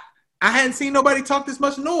because I hadn't seen nobody talk this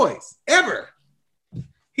much noise ever.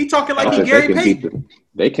 He talking like he Gary Payton.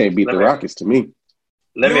 They can't beat the Rockets to me.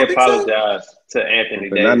 Let me apologize to Anthony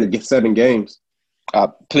Davis. Not to get 7 games.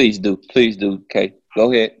 Please do, okay.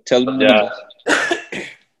 Go ahead, tell them the numbers.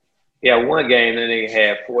 Yeah, one game that nigga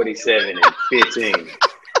had 47 and 15.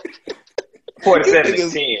 47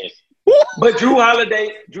 and 10. But Drew Holiday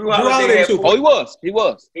had too. Oh, he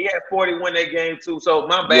was. He had 41 that game too. So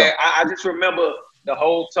my bad. Yeah. I just remember the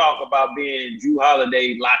whole talk about being Drew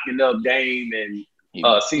Holiday locking up Dame and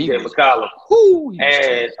CJ McCollum.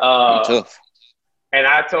 And tough. And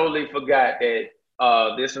I totally forgot that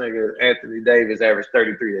this nigga Anthony Davis averaged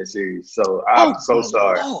 33 that series. So I'm so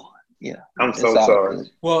sorry. Lord. Yeah, I'm so sorry.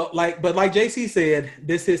 Well, like JC said,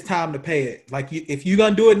 this is time to pay it. Like, if you're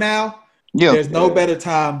gonna do it now, there's no better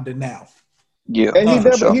time than now. Yeah, and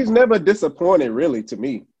he's never disappointed, really, to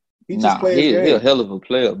me. He just plays games. He's a hell of a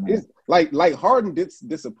player, man. It's like Harden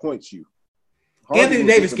disappoints you. Anthony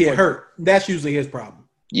Davis get hurt. That's usually his problem.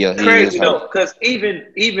 Yeah, crazy though, because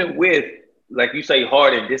even with, like you say,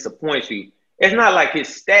 Harden disappoints you. It's not like his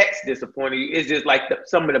stats disappoint you. It's just like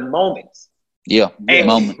some of the moments. Yeah, and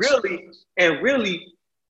moments. really,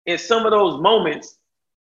 in some of those moments,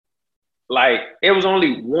 like it was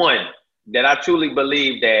only one that I truly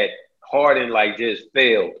believe that Harden like just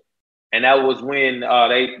failed, and that was when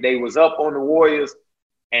they was up on the Warriors,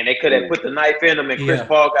 and they could have put the knife in him, and Chris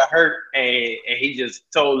Paul got hurt, and he just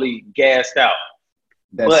totally gassed out.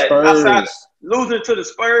 Outside losing to the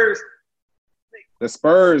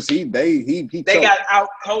Spurs, he got out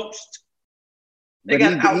coached. He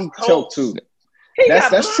choked too.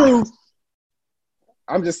 That's true.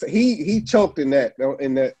 I'm just he choked in that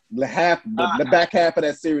the back half of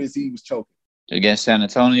that series. He was choking against San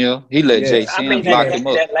Antonio. He let Jay Sims lock him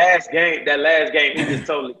up. That last game, he just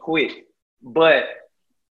totally quit. But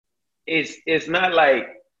it's not like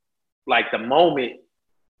the moment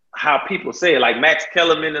how people say it, like Max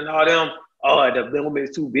Kellerman and all them. Oh, the moment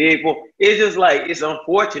is too big for. It's just like it's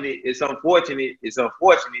unfortunate.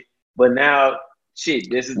 But now.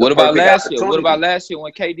 Shit, this is what about last year? What about last year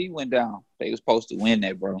when KD went down? They was supposed to win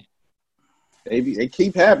that, bro. They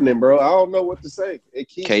keep happening, bro. I don't know what to say.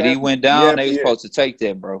 KD happening. Went down. They was supposed to take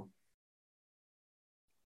that, bro.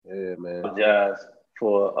 Yeah, man. I apologize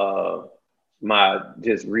for my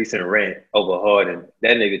just recent rant over Harden.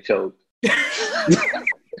 That nigga choked.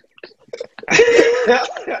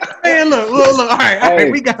 Man, look. All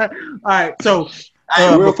right. We got. All right. So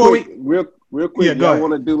Real quick, y'all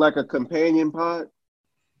want to do like a companion pod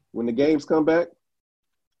when the games come back?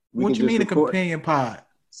 What you mean a companion pod?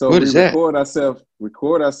 So we record ourselves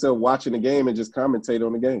watching the game and just commentate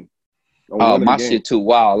on the game. My shit too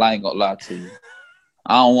wild. I ain't gonna lie to you.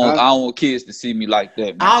 I don't want kids to see me like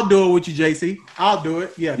that, man. I'll do it with you, JC. I'll do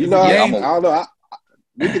it. Yeah. I don't know.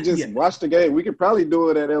 We could just watch the game. We could probably do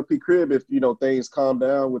it at LP Crib if things calm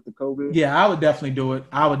down with the COVID. Yeah, I would definitely do it.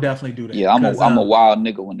 I would definitely do that. Yeah, I'm a wild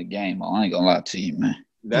nigga when the game on. I ain't gonna lie to you, man.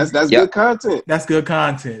 That's good content. That's good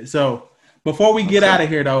content. So before we get out of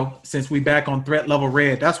here, though, since we back on Threat Level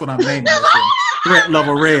Red, that's what I'm naming this thing. Threat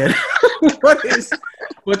Level Red.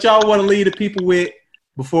 What y'all want to leave the people with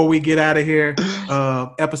before we get out of here?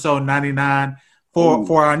 Episode 99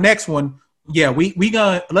 for our next one. Yeah, we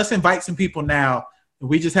gonna let's invite some people now.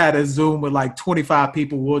 We just had a Zoom with like 25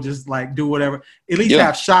 people. We'll just like do whatever. At least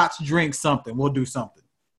have shots, drinks, something. We'll do something.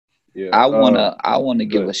 Yeah. I wanna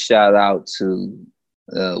give a shout out to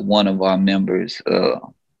one of our members.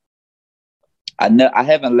 I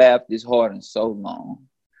haven't laughed this hard in so long.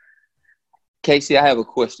 Casey, I have a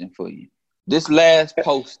question for you. This last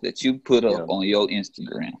post that you put up on your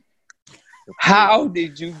Instagram, how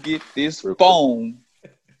did you get this phone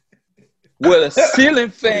with a ceiling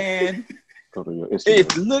fan?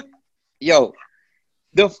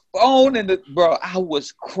 The phone and bro, I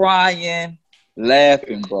was crying,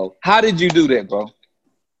 laughing, bro. How did you do that, bro?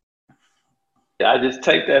 I just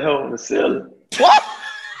take that home in the ceiling. What?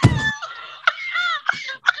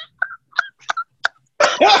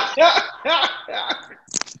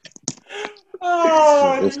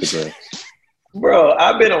 Instagram. Bro,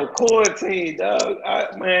 I've been on quarantine, dog.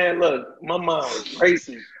 Man, look, my mind was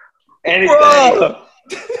racing. Anything. Look,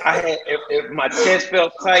 I had if my chest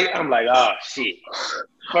felt tight, I'm like, oh shit.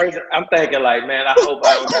 First, I'm thinking like, man, I hope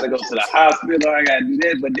I don't gotta go to the hospital or I gotta do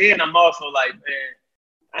this. But then I'm also like, man,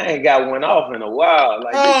 I ain't got one off in a while.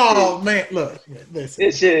 Like, man, look, listen.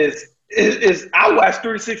 It's just I watched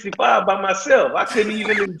 365 by myself. I couldn't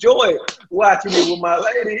even enjoy watching it with my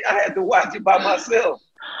lady. I had to watch it by myself.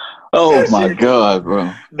 Oh my God,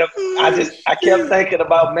 bro. I kept thinking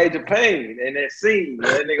about Major Payne and that scene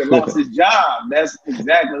where that nigga lost his job. That's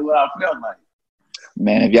exactly what I felt like.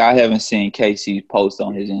 Man, if y'all haven't seen Casey's post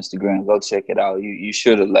on his Instagram, go check it out. You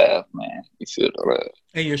should have laughed, man. You should have laughed.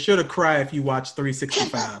 And you should have cried if you watched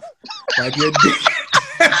 365. Like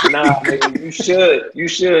Nah, nigga, you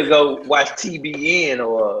should go watch TBN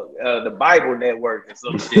or the Bible Network or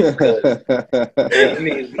some shit.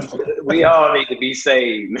 We all need to be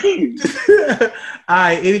saved. All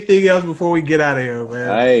right, anything else before we get out of here,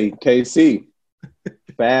 man? Hey, KC,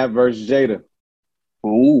 Fab versus Jada.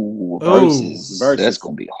 Ooh, versus. That's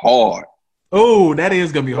gonna be hard. Oh, that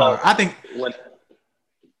is gonna be hard. I think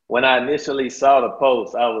when I initially saw the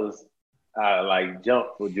post, I like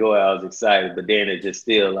jumped for joy. I was excited, but then it just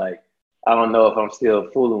still like I don't know if I'm still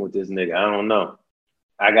fooling with this nigga. I don't know.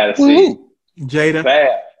 I gotta see. Jada.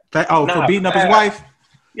 Fab. For beating up his wife.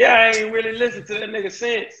 Yeah, I ain't really listened to that nigga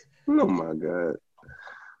since. Oh my god.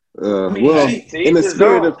 In the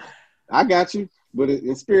spirit of, I got you. But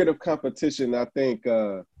in spirit of competition, I think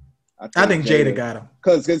Jada got him.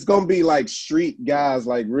 Because it's gonna be like street guys,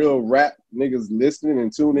 like real rap niggas listening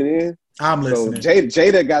and tuning in. I'm listening. So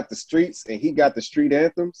Jada got the streets and he got the street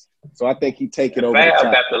anthems. So I think he take it over. Fab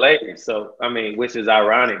got the ladies. So I mean, which is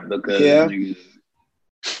ironic because he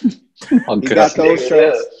got those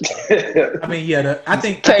tracks. I mean, I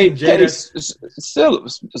think Jada.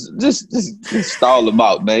 Just stall him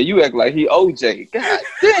out, man. You act like he OJ. God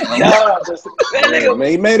damn.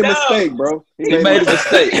 Man, he made a mistake, bro. He made a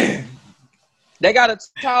mistake. They got a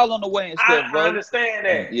towel on the way and stuff, bro. I understand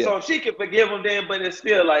that. Yeah. So she can forgive him then, but it's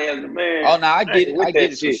still like, as a man. Oh, no, I get it. I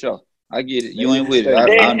get it for sure. I get it. You ain't with it. I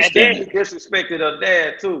understand. And then he disrespected her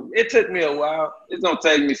dad, too. It took me a while. It's going to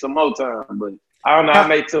take me some more time, but I don't know. I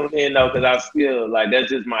may tune in, though, because I feel like that's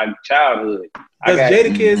just my childhood. Does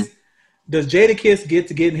Jadakiss get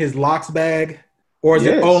to get in his locks bag, or is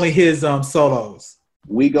it only his solos?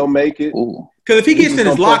 We gonna make it. Because if he gets in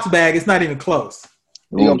his locks bag, it's not even close.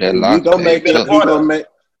 He gonna make it.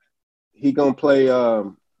 He gonna play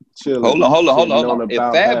chill. Hold on. If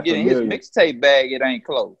Fab get in his mixtape bag, it ain't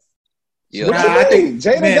close. Yeah. I think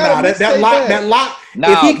Jada got that lock.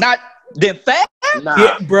 Then Fab.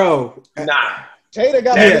 Bro. Nah. Jada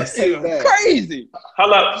got a mixtape bag. Crazy.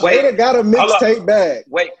 Hold up. Jada got a mixtape bag.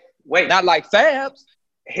 Wait. Not like Fab's.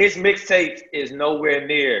 His mixtape is nowhere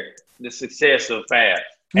near the success of Fab.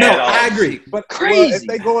 No, I agree. But crazy. If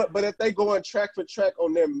they go track for track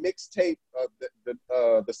on their mixtape,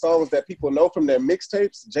 the songs that people know from their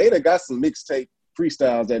mixtapes, Jada got some mixtape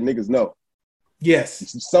freestyles that niggas know.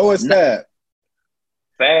 Yes. So is Fab.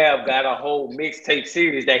 Fab got a whole mixtape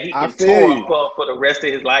series that he can tour for the rest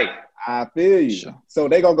of his life. I feel you. Sure. So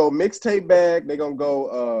they gonna go mixtape bag. They gonna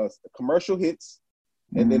go commercial hits,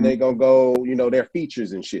 and then they gonna go their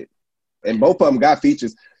features and shit. And both of them got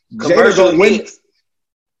features.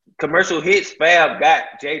 Commercial hits, Fab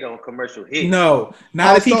got Jada on commercial hits. No,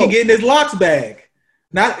 not if he can get in his locks bag.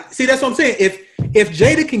 See, that's what I'm saying. If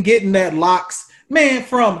Jada can get in that locks, man,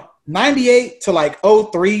 from 98 to like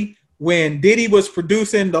 03, when Diddy was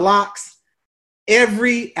producing the locks,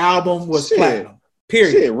 every album was platinum.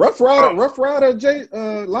 Period. Shit, Rough Rider,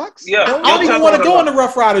 locks. Yeah, I don't even want to go into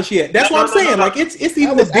Rough Riders yet. That's what I'm saying. Like it's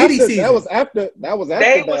even the Diddy season. That was after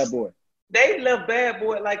Bad Boy. They left Bad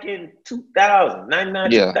Boy like in 2000,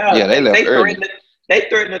 99, yeah, 2000. Yeah, they left early. They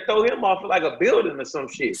threatened to throw him off like a building or some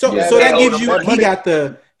shit. So that gives you he got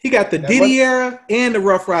the Diddy era and the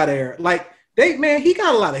Rough Rider era. Like he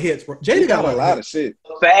got a lot of hits, bro. Jada got a lot of shit.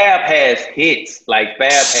 Fab has hits. Like Fab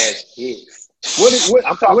has hits. What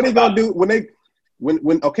are they gonna do when they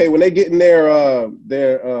get in their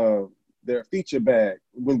feature bag?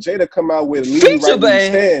 When Jada come out with Lee feature Right Where You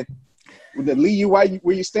Stand, with the Lee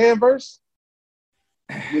Where You Stand verse.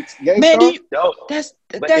 Man, that's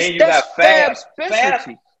Fab's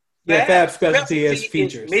specialty. Fab's specialty is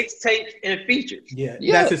features. Mixtapes and features. Yeah,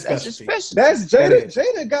 that's his specialty. That's Jada.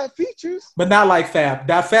 Jada got features. But not like Fab.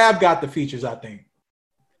 That Fab got the features, I think.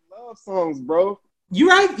 Love songs, bro. You're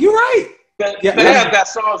right. Fab got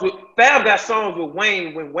songs with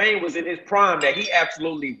Wayne when Wayne was in his prime that he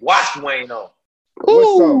absolutely watched Wayne on.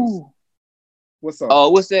 What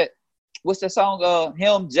song? What's that song?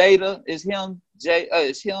 Him, Jada, is him,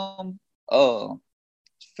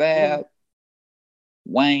 Fab,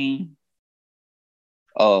 Wayne,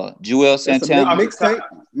 Joel Santana.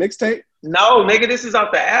 Mixtape? No, nigga, this is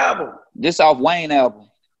off the album. This off Wayne album.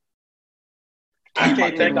 I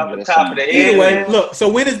can't think off the top of the head. Either way, look. So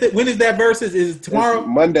when is that versus? Is it tomorrow? It's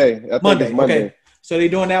Monday. Monday. Okay. So they're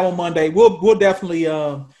doing that one Monday. We'll definitely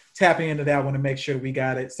tap into that one and make sure we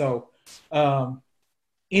got it. So,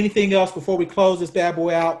 anything else before we close this bad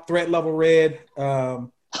boy out? Threat level red.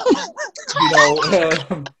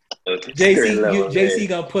 JC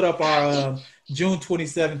gonna put up our June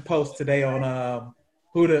 27th post today on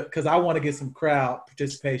because I want to get some crowd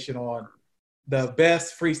participation on the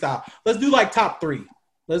best freestyle. Let's do like top 3.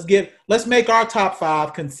 Let's make our top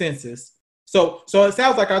 5 consensus. So it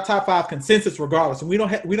sounds like our top 5 consensus regardless, and we don't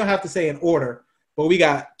have to say in order, but we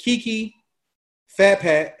got Kiki, Fat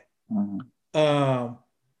Pat,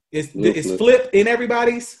 is Flip in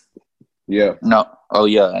everybody's? Yeah. No. Oh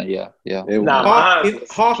yeah.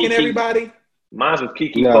 Hawk in everybody? Mine was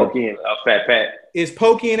Kiki, Pokey, and Fat Pat. Is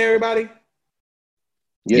Pokey in everybody?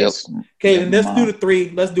 Yes. Yep. Okay, then let's do the 3.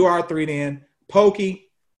 Let's do our 3 then.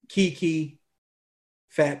 Pokey, Kiki,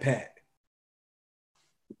 Fat Pat.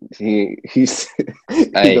 He's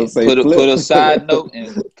hey, put a side note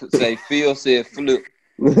and say Phil said Flip.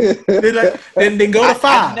 then go to 5.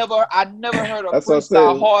 I never heard a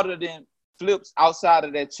freestyle harder than Flips outside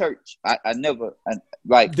of that church. I never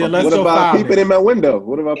like. What about peeping in my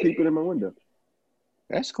window?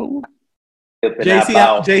 That's cool. JC,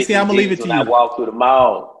 I'm gonna leave it to you. When I walk through the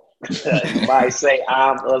mall, you might say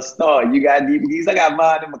I'm a star. You got DVDs? I got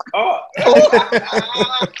mine in my car.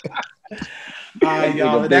 All right,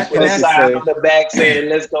 y'all. That's sign on the back saying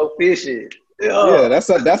 "Let's go fishing." Yeah, that's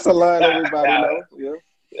a line everybody knows.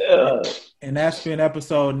 Yeah. And that's been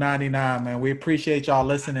episode 99, man. We appreciate y'all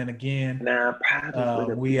listening again.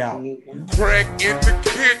 We out. Crack in the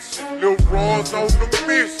kitchen, Lil Raw's on the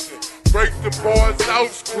mission. Break the boys out,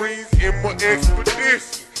 screens in my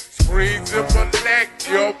expedition. Screens in my neck,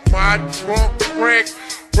 yo, my trunk crack.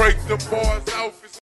 Break the boys out.